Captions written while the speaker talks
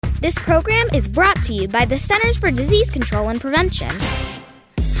This program is brought to you by the Centers for Disease Control and Prevention.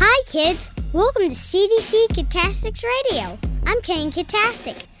 Hi, kids. Welcome to CDC Kidtastics Radio. I'm Kane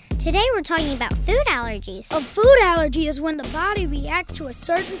Kidtastic. Today we're talking about food allergies. A food allergy is when the body reacts to a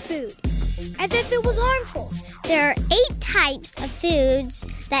certain food, as if it was harmful. There are 8 types of foods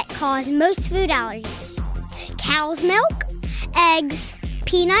that cause most food allergies. Cow's milk, eggs,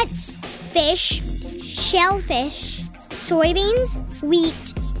 peanuts, fish, shellfish, soybeans,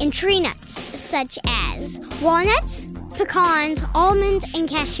 wheat, and tree nuts, such as walnuts, pecans, almonds, and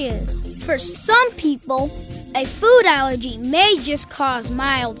cashews. For some people, a food allergy may just cause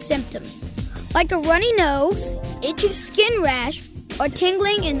mild symptoms, like a runny nose, itchy skin rash, or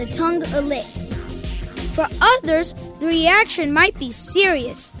tingling in the tongue or lips. For others, the reaction might be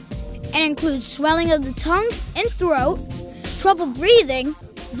serious and includes swelling of the tongue and throat, trouble breathing,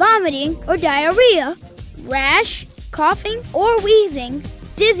 vomiting or diarrhea, rash, coughing or wheezing,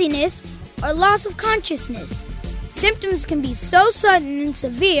 dizziness, or loss of consciousness. Symptoms can be so sudden and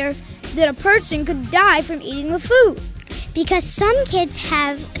severe that a person could die from eating the food. Because some kids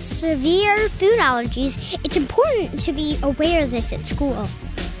have severe food allergies, it's important to be aware of this at school.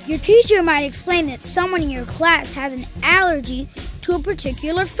 Your teacher might explain that someone in your class has an allergy to a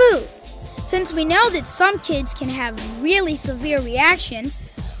particular food. Since we know that some kids can have really severe reactions,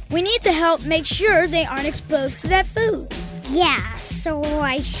 we need to help make sure they aren't exposed to that food. Yeah, so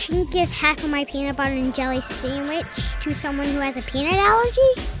I shouldn't give half of my peanut butter and jelly sandwich to someone who has a peanut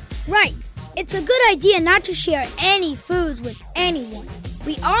allergy? Right. It's a good idea not to share any foods with anyone.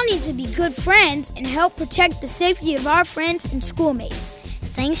 We all need to be good friends and help protect the safety of our friends and schoolmates.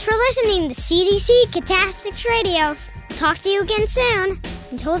 Thanks for listening to CDC Kidtastics Radio. Talk to you again soon.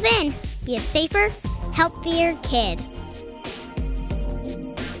 Until then, be a safer, healthier kid.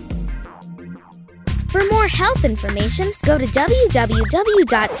 For more health information, go to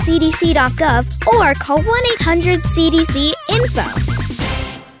www.cdc.gov or call 1-800-CDC-INFO.